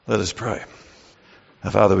Let us pray.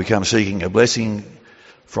 Our Father, we come seeking a blessing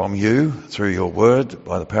from you through your word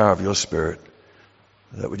by the power of your Spirit,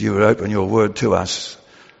 that you would open your word to us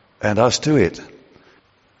and us to it,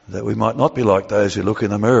 that we might not be like those who look in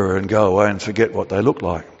the mirror and go away and forget what they look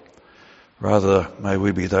like. Rather, may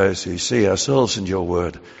we be those who see ourselves in your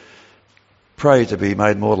word, pray to be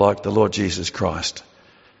made more like the Lord Jesus Christ,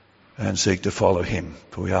 and seek to follow him.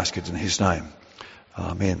 For we ask it in his name.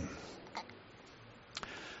 Amen.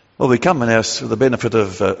 Well, we come now for the benefit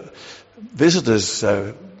of visitors.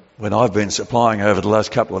 When I've been supplying over the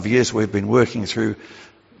last couple of years, we've been working through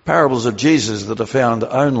parables of Jesus that are found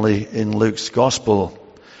only in Luke's Gospel.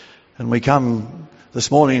 And we come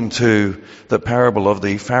this morning to the parable of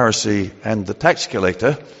the Pharisee and the tax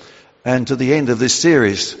collector, and to the end of this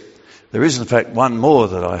series. There is in fact one more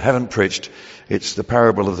that I haven't preached. It's the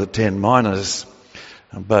parable of the 10 minas.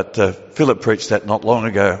 But Philip preached that not long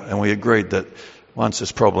ago, and we agreed that once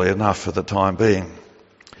is probably enough for the time being.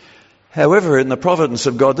 However, in the providence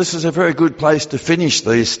of God, this is a very good place to finish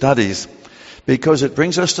these studies, because it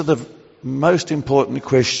brings us to the most important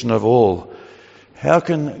question of all. How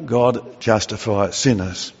can God justify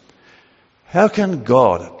sinners? How can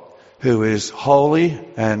God, who is holy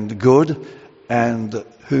and good and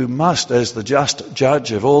who must, as the just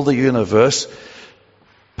judge of all the universe,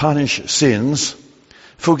 punish sins,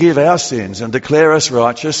 forgive our sins and declare us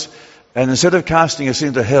righteous, and instead of casting us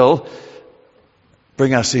into hell,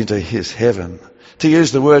 bring us into his heaven? To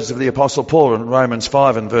use the words of the Apostle Paul in Romans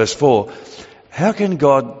 5 and verse 4, how can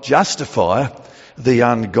God justify the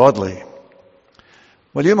ungodly?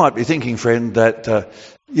 Well, you might be thinking, friend, that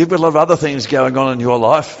you've got a lot of other things going on in your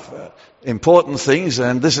life, important things,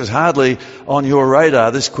 and this is hardly on your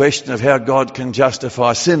radar, this question of how God can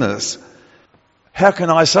justify sinners. How can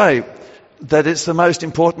I say that it's the most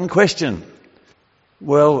important question?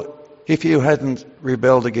 Well, if you hadn't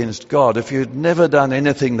rebelled against God, if you'd never done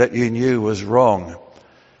anything that you knew was wrong,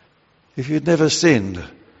 if you'd never sinned,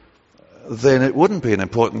 then it wouldn't be an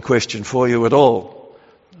important question for you at all.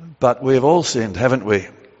 But we've all sinned, haven't we?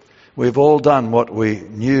 We've all done what we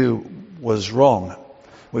knew was wrong.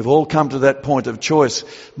 We've all come to that point of choice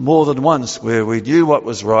more than once where we knew what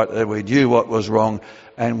was right and we knew what was wrong,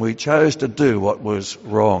 and we chose to do what was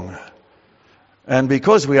wrong. And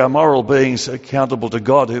because we are moral beings accountable to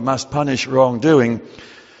God who must punish wrongdoing,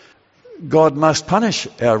 God must punish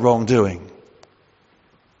our wrongdoing.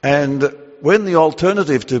 And when the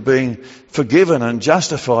alternative to being forgiven and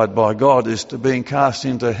justified by God is to being cast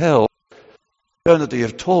into hell, eternity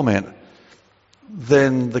of torment,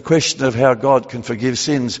 then the question of how God can forgive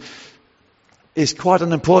sins is quite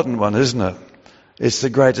an important one, isn't it? It's the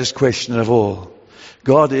greatest question of all.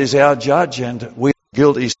 God is our judge and we are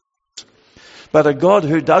guilty. But a God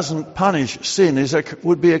who doesn't punish sin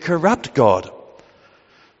would be a corrupt God.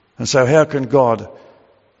 And so how can God,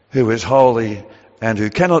 who is holy and who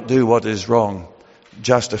cannot do what is wrong,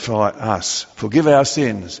 justify us, forgive our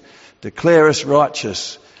sins, declare us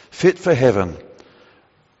righteous, fit for heaven,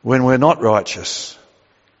 when we're not righteous?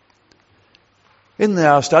 In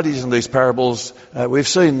our studies in these parables, we've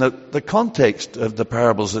seen that the context of the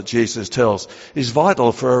parables that Jesus tells is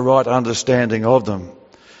vital for a right understanding of them.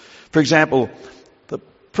 For example, the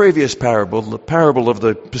previous parable, the parable of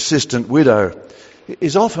the persistent widow,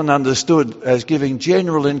 is often understood as giving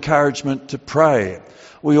general encouragement to pray.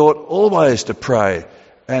 We ought always to pray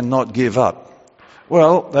and not give up.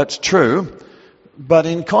 Well, that's true, but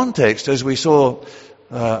in context, as we saw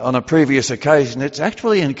on a previous occasion, it's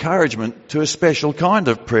actually encouragement to a special kind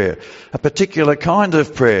of prayer, a particular kind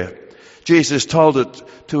of prayer. Jesus told it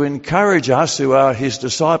to encourage us who are his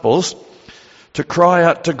disciples to cry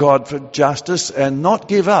out to God for justice and not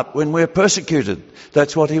give up when we're persecuted.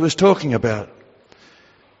 That's what he was talking about.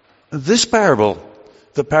 This parable,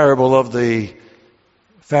 the parable of the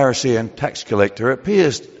Pharisee and tax collector,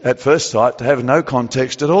 appears at first sight to have no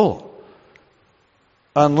context at all,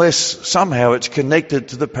 unless somehow it's connected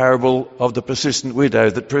to the parable of the persistent widow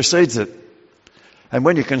that precedes it. And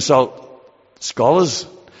when you consult scholars,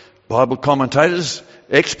 Bible commentators,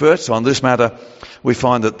 experts on this matter, we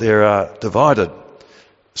find that they're divided.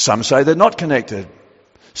 Some say they're not connected.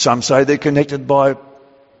 Some say they're connected by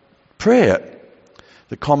prayer,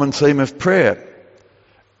 the common theme of prayer.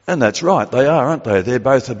 And that's right, they are, aren't they? They're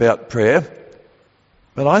both about prayer.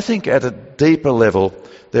 But I think at a deeper level,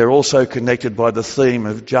 they're also connected by the theme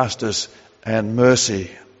of justice and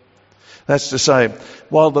mercy. That's to say,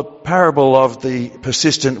 while the parable of the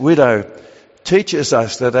persistent widow teaches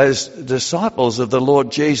us that as disciples of the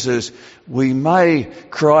Lord Jesus, we may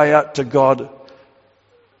cry out to God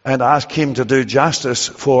and ask him to do justice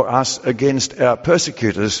for us against our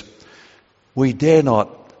persecutors, we dare not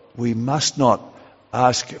we must not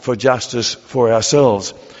ask for justice for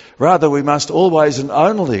ourselves. Rather, we must always and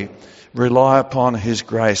only rely upon his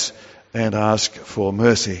grace and ask for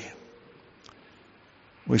mercy.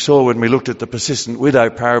 We saw when we looked at the persistent widow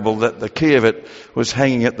parable that the key of it was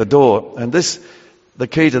hanging at the door. And the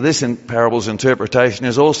key to this parable's interpretation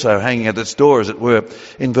is also hanging at its door, as it were.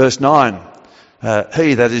 In verse 9,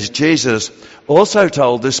 he, that is Jesus, also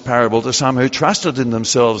told this parable to some who trusted in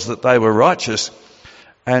themselves that they were righteous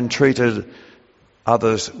and treated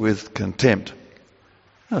others with contempt.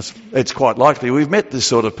 It's quite likely we've met this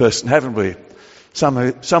sort of person, haven't we?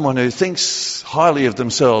 Someone who thinks highly of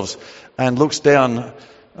themselves and looks down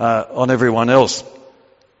on everyone else.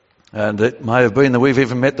 And it may have been that we've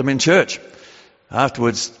even met them in church.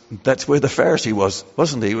 Afterwards, that's where the Pharisee was,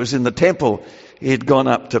 wasn't he? He was in the temple. He had gone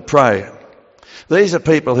up to pray. These are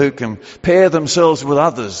people who compare themselves with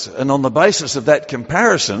others, and on the basis of that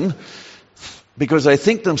comparison, because they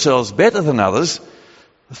think themselves better than others,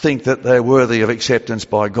 think that they're worthy of acceptance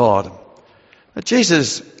by God. But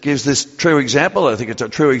Jesus gives this true example. I think it's a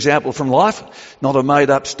true example from life, not a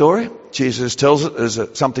made-up story. Jesus tells it as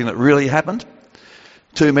something that really happened.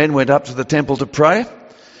 2 men went up to the temple to pray,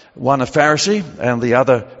 one a Pharisee and the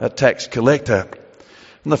other a tax collector.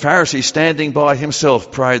 And the Pharisee, standing by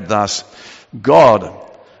himself, prayed thus, God,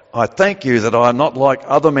 I thank you that I am not like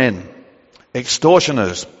other men,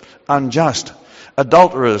 extortioners, unjust,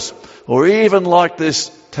 adulterers, or even like this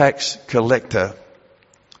tax collector.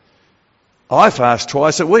 I fast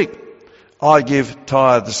twice a week. I give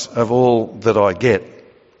tithes of all that I get.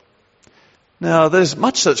 Now, there's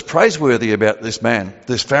much that's praiseworthy about this man,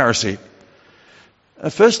 this Pharisee.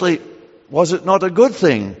 Firstly, was it not a good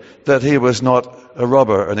thing that he was not a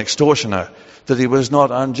robber, an extortioner, that he was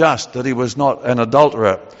not unjust, that he was not an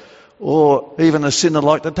adulterer, or even a sinner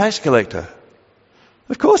like the tax collector?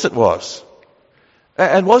 Of course it was.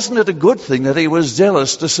 And wasn't it a good thing that he was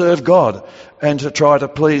zealous to serve God and to try to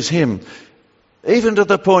please him, even to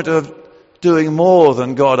the point of doing more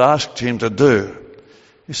than God asked him to do?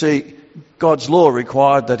 You see, God's law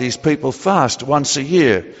required that his people fast once a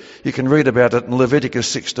year. You can read about it in Leviticus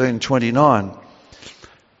 16:29.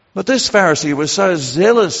 But this Pharisee was so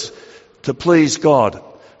zealous to please God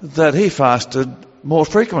that he fasted more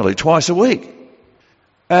frequently, twice a week.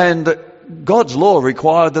 And God's law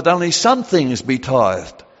required that only some things be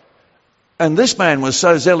tithed. And this man was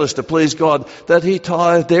so zealous to please God that he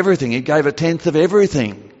tithed everything. He gave a tenth of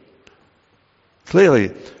everything.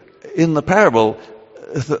 Clearly, in the parable,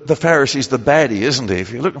 the Pharisee's the baddie, isn't he?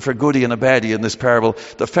 If you're looking for a goodie and a baddie in this parable,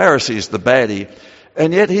 the Pharisee's the baddie.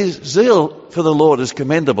 And yet his zeal for the Lord is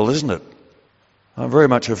commendable, isn't it? I'm very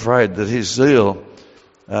much afraid that his zeal,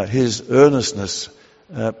 his earnestness,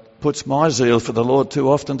 puts my zeal for the Lord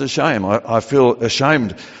too often to shame. I feel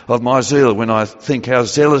ashamed of my zeal when I think how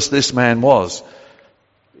zealous this man was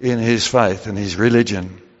in his faith and his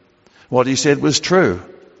religion. What he said was true.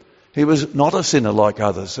 He was not a sinner like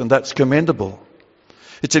others, and that's commendable.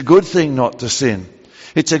 It's a good thing not to sin.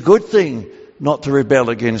 It's a good thing not to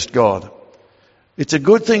rebel against God. It's a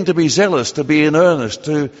good thing to be zealous, to be in earnest,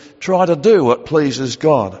 to try to do what pleases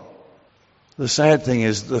God. The sad thing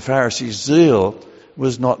is the Pharisee's zeal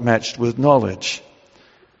was not matched with knowledge.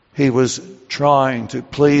 He was trying to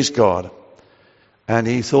please God, and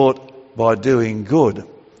he thought by doing good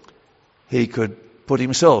he could put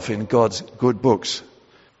himself in God's good books.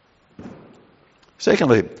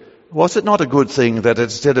 Secondly, was it not a good thing that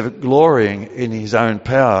instead of glorying in his own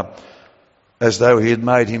power, as though he had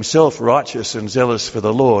made himself righteous and zealous for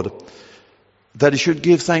the Lord, that he should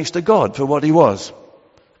give thanks to God for what he was?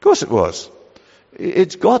 Of course it was.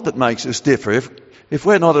 It's God that makes us differ. If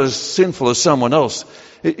we're not as sinful as someone else,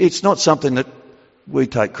 it's not something that we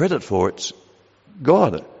take credit for. It's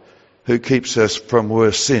God who keeps us from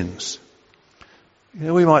worse sins. You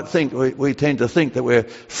know, we tend to think that we're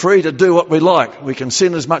free to do what we like. We can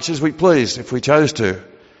sin as much as we please if we chose to.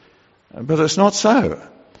 But it's not so.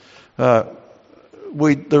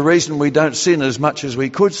 The reason we don't sin as much as we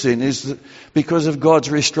could sin is because of God's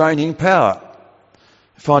restraining power.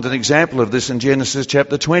 You find an example of this in Genesis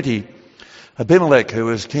chapter 20. Abimelech, who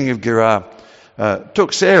was king of Gerar,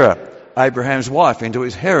 took Sarah, Abraham's wife, into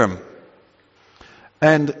his harem.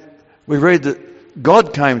 And we read that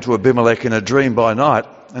God came to Abimelech in a dream by night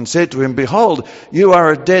and said to him, "Behold, you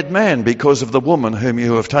are a dead man because of the woman whom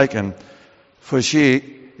you have taken, for she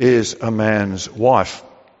is a man's wife."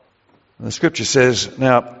 And the scripture says,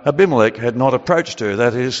 now Abimelech had not approached her.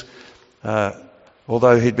 That is,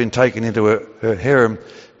 although he'd been taken into her harem,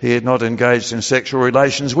 he had not engaged in sexual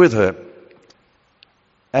relations with her.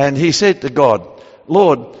 And he said to God,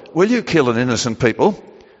 "Lord, will you kill an innocent people?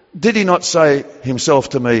 Did he not say himself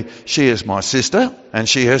to me, she is my sister? And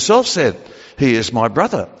she herself said, he is my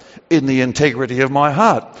brother. In the integrity of my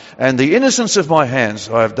heart and the innocence of my hands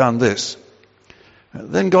I have done this.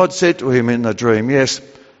 Then God said to him in a dream, yes,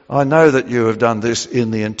 I know that you have done this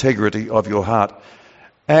in the integrity of your heart.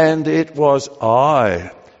 And it was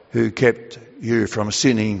I who kept you from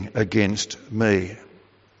sinning against me.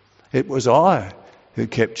 It was I who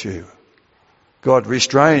kept you. God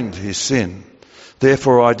restrained his sin.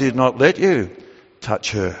 Therefore I did not let you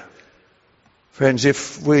touch her. Friends,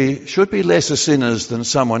 if we should be lesser sinners than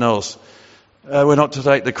someone else, we're not to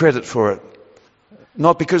take the credit for it.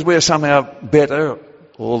 Not because we're somehow better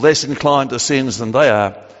or less inclined to sins than they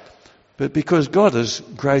are, but because God has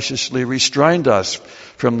graciously restrained us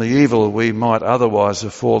from the evil we might otherwise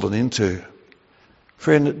have fallen into.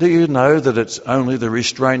 Friend, do you know that it's only the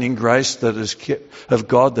restraining grace that is of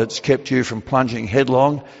God that's kept you from plunging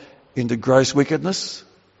headlong into gross wickedness?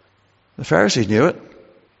 The Pharisee knew it.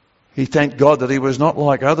 He thanked God that he was not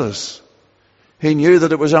like others. He knew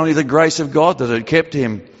that it was only the grace of God that had kept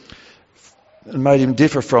him and made him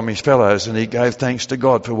differ from his fellows, and he gave thanks to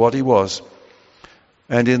God for what he was.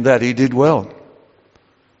 And in that he did well.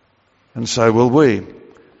 And so will we,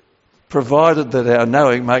 provided that our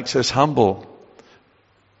knowing makes us humble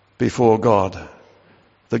before God,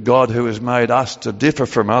 the God who has made us to differ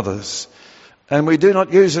from others. And we do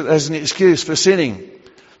not use it as an excuse for sinning,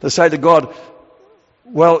 to say to God,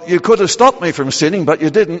 well, you could have stopped me from sinning, but you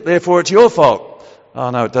didn't, therefore it's your fault. Oh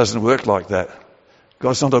no, it doesn't work like that.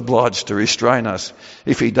 God's not obliged to restrain us.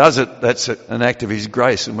 If he does it, that's an act of his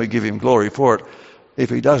grace and we give him glory for it. If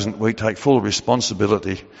he doesn't, we take full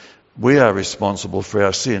responsibility. We are responsible for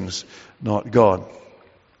our sins, not God.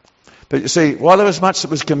 But you see, while there was much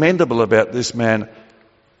that was commendable about this man,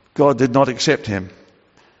 God did not accept him.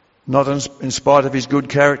 Not in spite of his good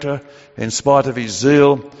character, in spite of his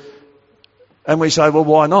zeal. And we say, well,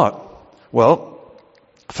 why not? Well,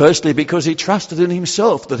 firstly, because he trusted in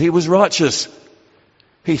himself that he was righteous.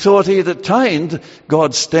 He thought he had attained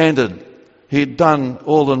God's standard. He had done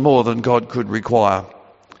all and more than God could require.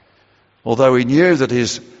 Although he knew that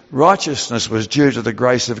his righteousness was due to the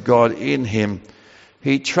grace of God in him,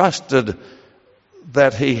 he trusted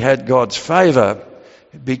that he had God's favour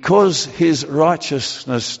because his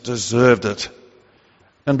righteousness deserved it.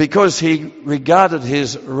 And because he regarded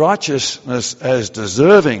his righteousness as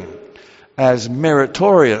deserving, as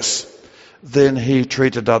meritorious, then he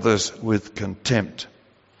treated others with contempt.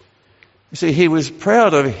 You see, he was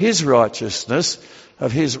proud of his righteousness,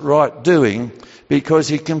 of his right doing, because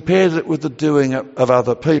he compared it with the doing of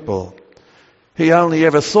other people. He only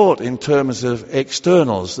ever thought in terms of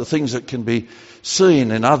externals, the things that can be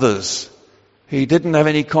seen in others. He didn't have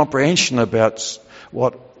any comprehension about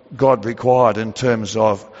what God required in terms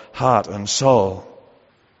of heart and soul.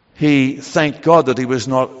 He thanked God that he was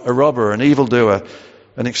not a robber, an evildoer,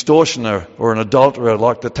 an extortioner or an adulterer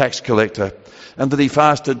like the tax collector, and that he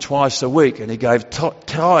fasted twice a week and he gave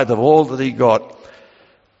tithe of all that he got.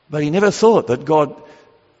 But he never thought that God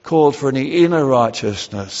called for any inner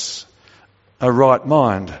righteousness, a right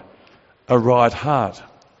mind, a right heart,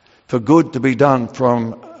 for good to be done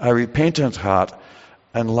from a repentant heart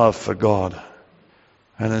and love for God.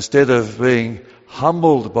 And instead of being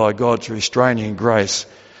humbled by God's restraining grace,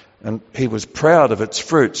 and he was proud of its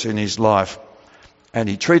fruits in his life, and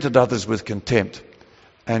he treated others with contempt,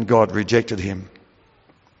 and God rejected him.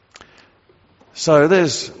 So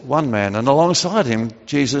there's one man, and alongside him,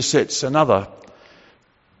 Jesus sets another.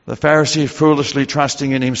 The Pharisee foolishly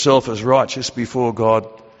trusting in himself as righteous before God,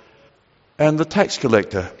 and the tax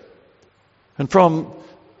collector. And from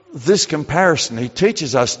this comparison, he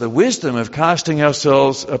teaches us the wisdom of casting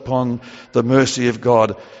ourselves upon the mercy of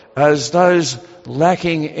God as those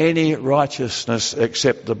lacking any righteousness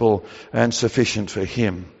acceptable and sufficient for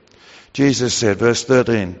him. Jesus said, verse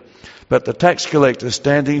 13, but the tax collector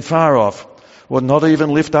standing far off would not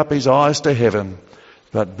even lift up his eyes to heaven,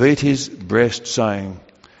 but beat his breast, saying,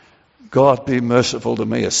 God, be merciful to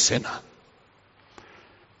me, a sinner.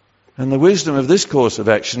 And the wisdom of this course of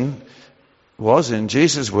action was, in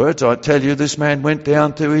Jesus' words, I tell you, this man went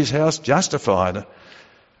down to his house justified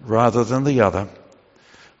rather than the other.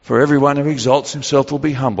 For everyone who exalts himself will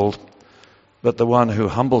be humbled, but the one who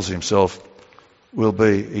humbles himself will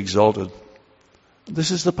be exalted.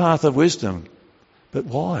 This is the path of wisdom. But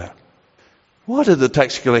why? Why did the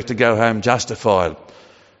tax collector go home justified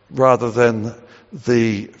rather than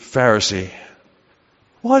the Pharisee?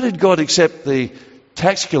 Why did God accept the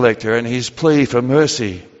tax collector and his plea for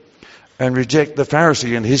mercy and reject the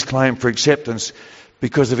Pharisee and his claim for acceptance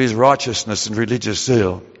because of his righteousness and religious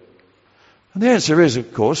zeal? And the answer is,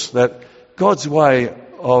 of course, that God's way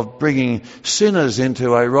of bringing sinners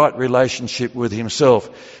into a right relationship with himself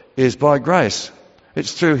is by grace.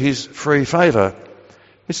 It's through his free favour.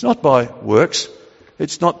 It's not by works.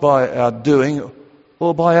 It's not by our doing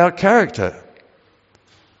or by our character.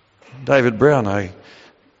 David Brown,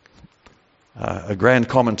 a grand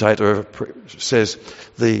commentator, says,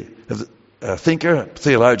 a thinker,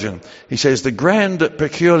 theologian, he says, the grand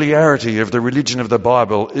peculiarity of the religion of the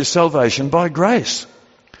Bible is salvation by grace.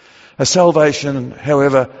 A salvation,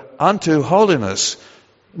 however, unto holiness,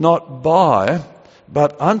 not by,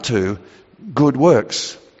 but unto good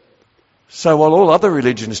works. So while all other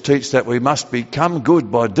religions teach that we must become good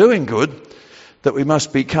by doing good, that we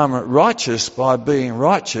must become righteous by being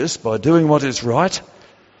righteous, by doing what is right,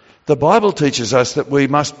 the Bible teaches us that we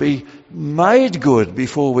must be made good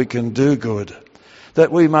before we can do good.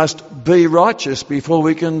 That we must be righteous before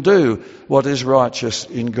we can do what is righteous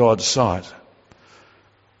in God's sight.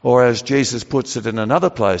 Or as Jesus puts it in another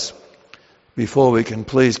place, before we can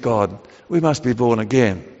please God, we must be born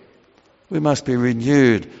again. We must be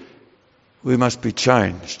renewed. We must be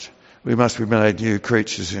changed. We must be made new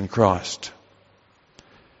creatures in Christ.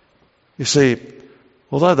 You see,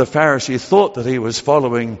 although the Pharisee thought that he was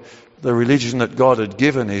following the religion that God had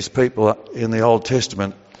given his people in the Old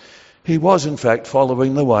Testament, he was in fact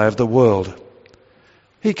following the way of the world.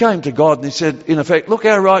 He came to God and he said, in effect, look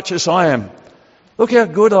how righteous I am. Look how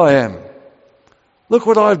good I am. Look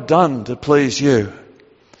what I've done to please you.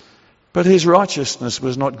 But his righteousness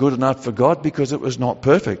was not good enough for God because it was not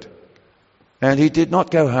perfect. And he did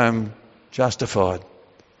not go home justified.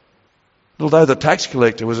 Although the tax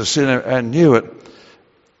collector was a sinner and knew it,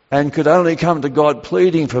 and could only come to God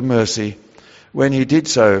pleading for mercy, when he did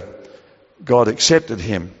so, God accepted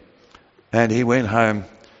him and he went home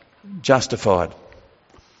justified.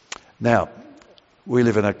 Now, we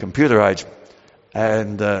live in a computer age,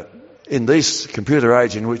 and in this computer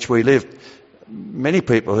age in which we live, many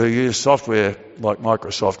people who use software like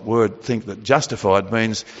Microsoft Word think that justified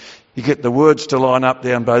means you get the words to line up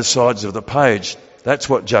down both sides of the page. That's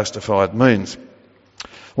what justified means.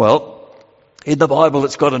 Well, in the Bible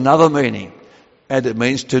it's got another meaning, and it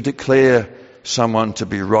means to declare someone to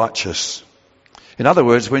be righteous. In other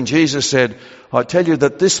words, when Jesus said, I tell you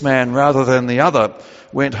that this man rather than the other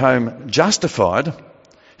went home justified,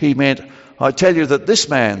 he meant, I tell you that this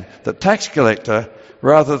man, the tax collector,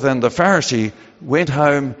 rather than the Pharisee, went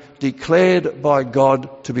home declared by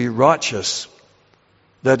God to be righteous.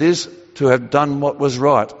 That is, to have done what was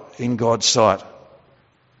right in God's sight.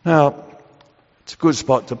 Now, it's a good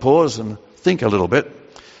spot to pause and think a little bit,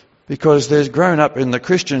 because there's grown up in the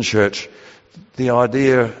Christian church the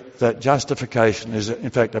idea that justification is in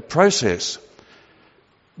fact a process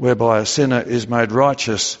whereby a sinner is made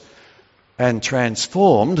righteous and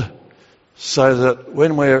transformed, so that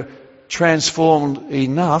when we're transformed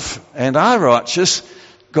enough and are righteous,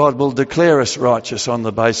 God will declare us righteous on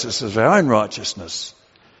the basis of our own righteousness.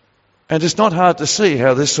 And it's not hard to see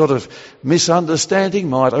how this sort of misunderstanding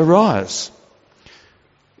might arise.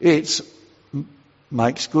 It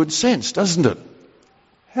makes good sense, doesn't it?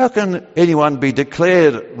 How can anyone be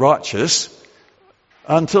declared righteous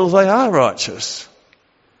until they are righteous?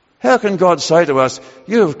 How can God say to us,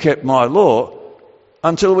 you have kept my law,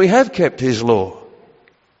 until we have kept his law?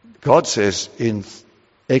 God says in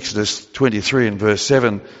Exodus 23 and verse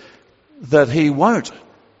 7 that he won't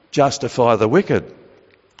justify the wicked.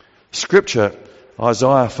 Scripture,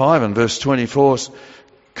 Isaiah 5 and verse 24,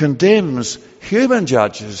 condemns human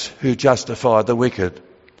judges who justify the wicked.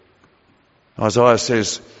 Isaiah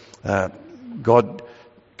says God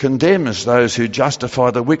condemns those who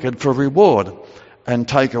justify the wicked for reward and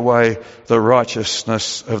take away the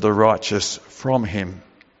righteousness of the righteous from him.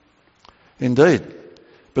 Indeed,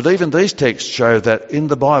 but even these texts show that in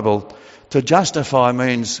the Bible, to justify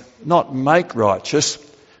means not make righteous,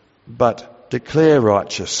 but declare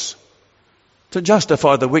righteous. To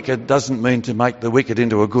justify the wicked doesn't mean to make the wicked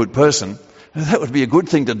into a good person. That would be a good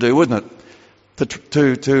thing to do, wouldn't it?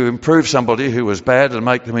 To improve somebody who was bad and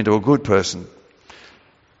make them into a good person.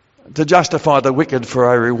 To justify the wicked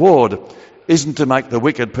for a reward isn't to make the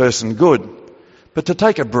wicked person good, but to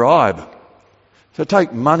take a bribe, to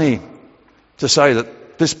take money, to say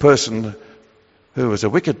that this person who is a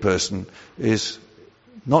wicked person is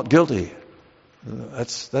not guilty.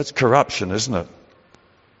 That's corruption, isn't it?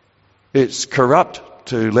 It's corrupt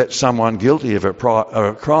to let someone guilty of a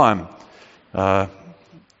crime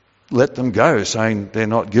let them go, saying they're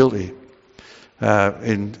not guilty.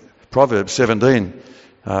 In Proverbs 17,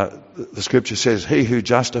 the scripture says, he who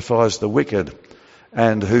justifies the wicked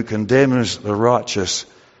and who condemns the righteous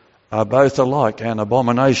are both alike an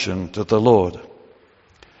abomination to the Lord.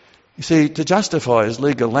 You see, to justify is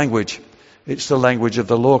legal language. It's the language of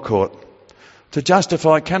the law court. To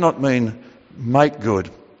justify cannot mean make good.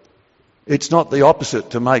 It's not the opposite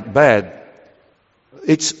to make bad.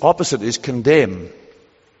 Its opposite is condemn.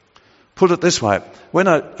 Put it this way. When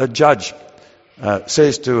a judge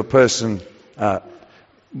says to a person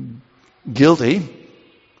guilty,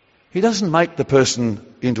 he doesn't make the person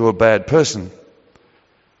into a bad person.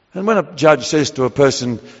 And when a judge says to a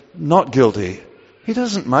person not guilty, he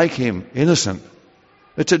doesn't make him innocent.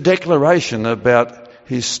 It's a declaration about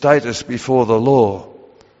his status before the law.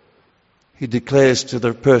 He declares to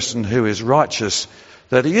the person who is righteous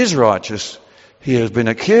that he is righteous. He has been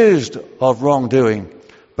accused of wrongdoing,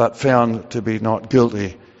 but found to be not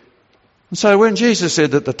guilty. And so when Jesus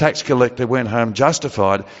said that the tax collector went home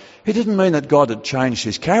justified, he didn't mean that God had changed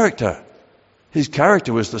his character. His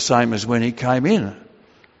character was the same as when he came in.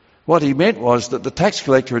 What he meant was that the tax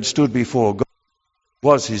collector had stood before God,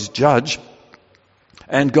 was his judge,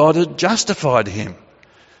 and God had justified him.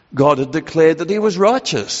 God had declared that he was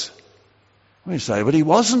righteous. We say, but he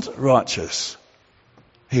wasn't righteous.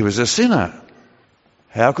 He was a sinner.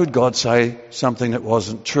 How could God say something that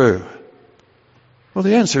wasn't true? Well,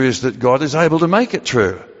 the answer is that God is able to make it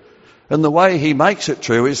true. And the way he makes it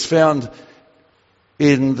true is found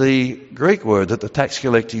in the Greek word that the tax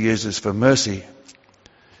collector uses for mercy.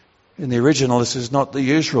 In the original, this is not the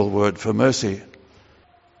usual word for mercy.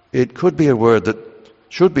 It could be a word that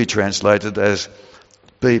should be translated as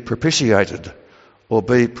be propitiated or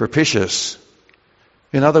be propitious.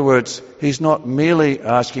 In other words, he's not merely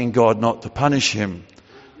asking God not to punish him,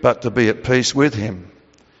 but to be at peace with him.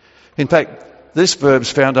 In fact, this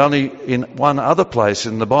verb's found only in one other place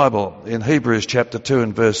in the Bible, in Hebrews chapter 2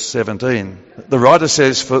 and verse 17. The writer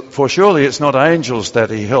says, For surely it's not angels that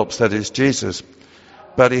he helps, that is Jesus,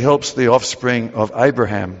 but he helps the offspring of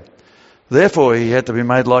Abraham. Therefore he had to be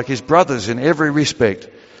made like his brothers in every respect,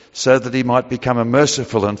 so that he might become a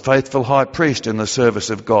merciful and faithful high priest in the service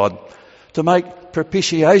of God, to make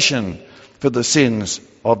propitiation for the sins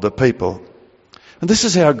of the people. And this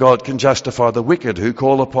is how God can justify the wicked who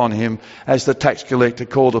call upon him as the tax collector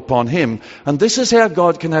called upon him. And this is how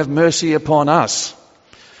God can have mercy upon us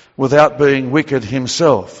without being wicked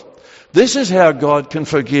himself. This is how God can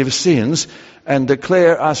forgive sins and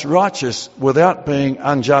declare us righteous without being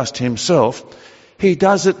unjust himself. He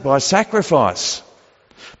does it by sacrifice,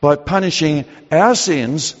 by punishing our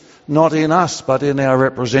sins, not in us, but in our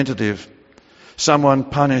representative, someone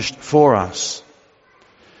punished for us.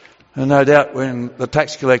 And no doubt when the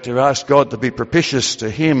tax collector asked God to be propitious to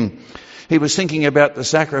him, he was thinking about the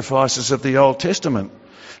sacrifices of the Old Testament.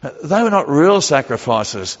 They were not real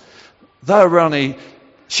sacrifices. They were only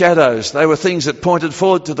shadows. They were things that pointed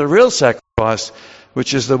forward to the real sacrifice,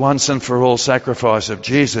 which is the once and for all sacrifice of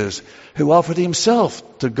Jesus, who offered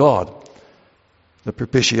himself to God, the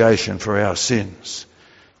propitiation for our sins.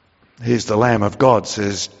 He's the Lamb of God,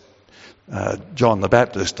 says John the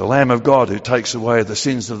Baptist, the Lamb of God who takes away the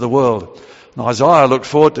sins of the world. And Isaiah looked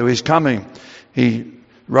forward to his coming. He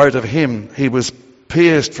wrote of him, he was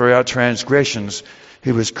pierced for our transgressions,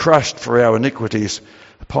 he was crushed for our iniquities.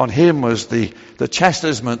 Upon him was the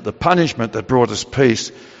chastisement, the punishment that brought us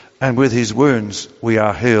peace, and with his wounds we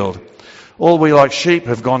are healed. All we like sheep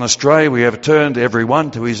have gone astray, we have turned every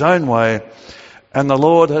one to his own way, and the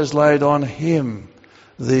Lord has laid on him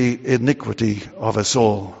the iniquity of us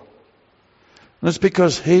all. And it's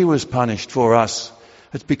because he was punished for us.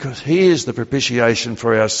 It's because he is the propitiation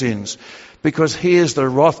for our sins. Because he is the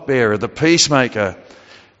wrath bearer, the peacemaker.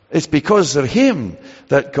 It's because of him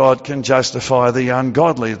that God can justify the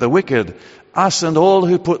ungodly, the wicked, us and all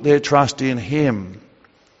who put their trust in him.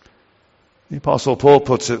 The Apostle Paul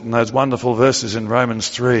puts it in those wonderful verses in Romans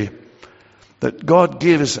 3, that God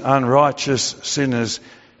gives unrighteous sinners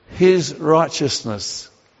his righteousness,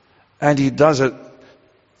 and he does it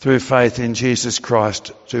through faith in Jesus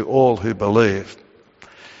Christ to all who believe.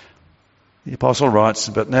 The apostle writes,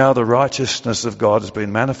 but now the righteousness of God has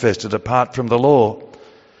been manifested apart from the law.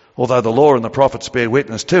 Although the law and the prophets bear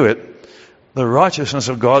witness to it, the righteousness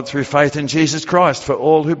of God through faith in Jesus Christ for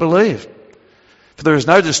all who believe. For there is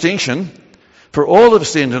no distinction, for all have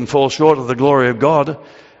sinned and fall short of the glory of God,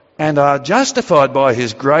 and are justified by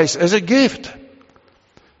his grace as a gift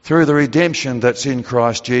through the redemption that's in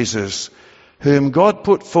Christ Jesus, whom God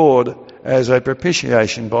put forward as a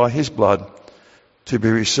propitiation by his blood to be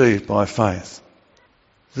received by faith.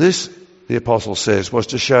 This, the apostle says, was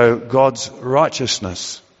to show God's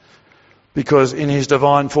righteousness, because in his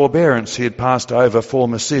divine forbearance he had passed over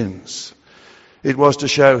former sins. It was to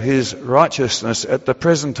show his righteousness at the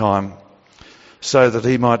present time, so that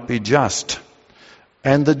he might be just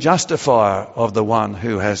and the justifier of the one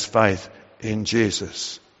who has faith in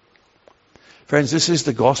Jesus. Friends, this is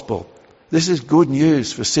the gospel. This is good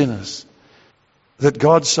news for sinners. That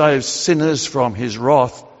God saves sinners from his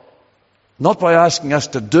wrath, not by asking us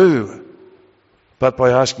to do, but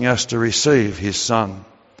by asking us to receive his Son,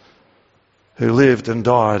 who lived and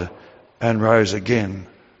died and rose again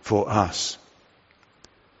for us.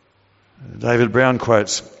 David Brown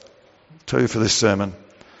quotes two for this sermon.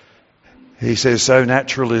 He says, "So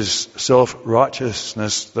natural is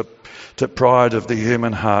self-righteousness, the pride of the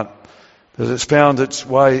human heart, that it's found its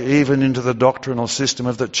way even into the doctrinal system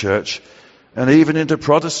of the church and even into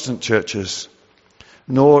Protestant churches.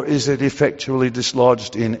 Nor is it effectually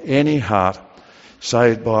dislodged in any heart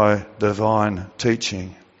save by divine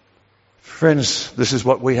teaching." Friends, this is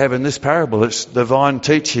what we have in this parable. It's divine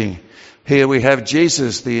teaching. Here we have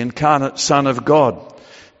Jesus, the incarnate Son of God,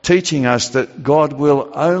 teaching us that God will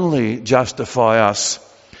only justify us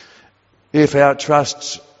if our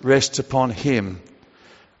trust rests upon him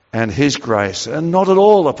and his grace, and not at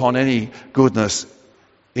all upon any goodness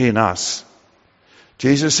in us.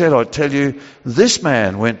 Jesus said, "I tell you, this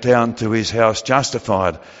man went down to his house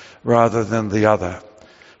justified rather than the other.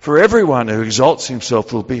 For everyone who exalts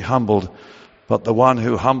himself will be humbled, but the one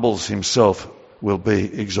who humbles himself will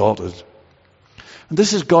be exalted." And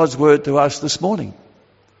this is God's word to us this morning.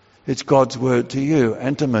 It's God's word to you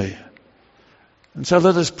and to me. And so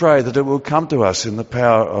let us pray that it will come to us in the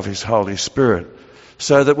power of his Holy Spirit,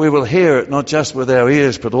 so that we will hear it not just with our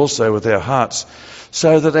ears but also with our hearts,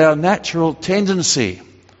 so that our natural tendency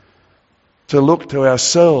to look to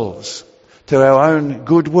ourselves, to our own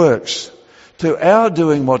good works, to our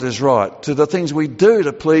doing what is right, to the things we do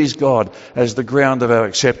to please God as the ground of our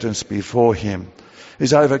acceptance before him,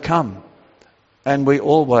 is overcome. And we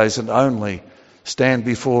always and only stand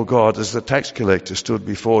before God as the tax collector stood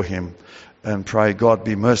before him and pray, "God,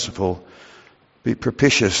 be merciful, be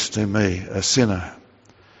propitious to me, a sinner."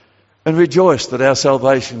 And rejoice that our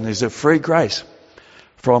salvation is a free grace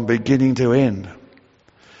from beginning to end.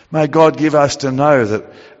 May God give us to know that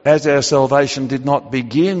as our salvation did not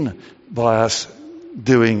begin by us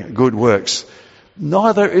doing good works,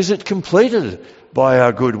 neither is it completed by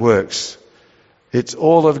our good works. It's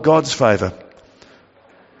all of God's favour,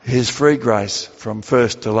 his free grace from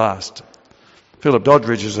first to last. Philip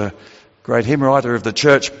Doddridge is a great hymn writer of the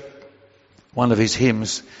church. One of his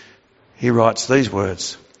hymns, he writes these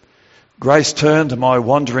words: "Grace turned my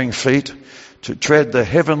wandering feet to tread the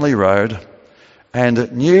heavenly road,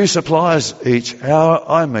 and new supplies each hour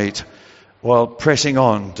I meet while pressing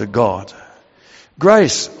on to God.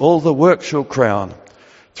 Grace all the work shall crown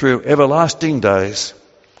through everlasting days.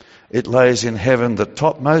 It lays in heaven the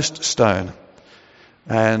topmost stone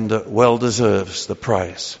and well deserves the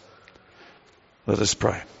praise." Let us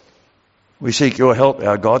pray. We seek your help,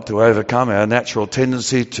 our God, to overcome our natural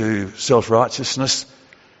tendency to self-righteousness,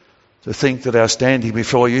 to think that our standing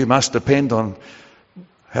before you must depend on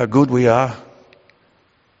how good we are.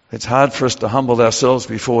 It's hard for us to humble ourselves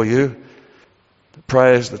before you, to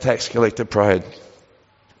pray as the tax collector prayed,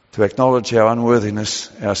 to acknowledge our unworthiness,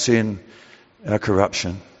 our sin, our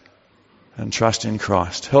corruption, and trust in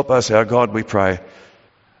Christ. Help us, our God, we pray,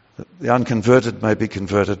 that the unconverted may be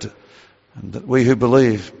converted, and that we who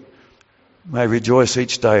believe may rejoice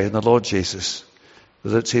each day in the Lord Jesus,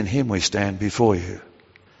 that it's in him we stand before you,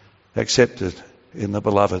 accepted in the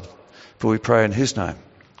beloved. For we pray in his name.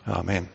 Amen.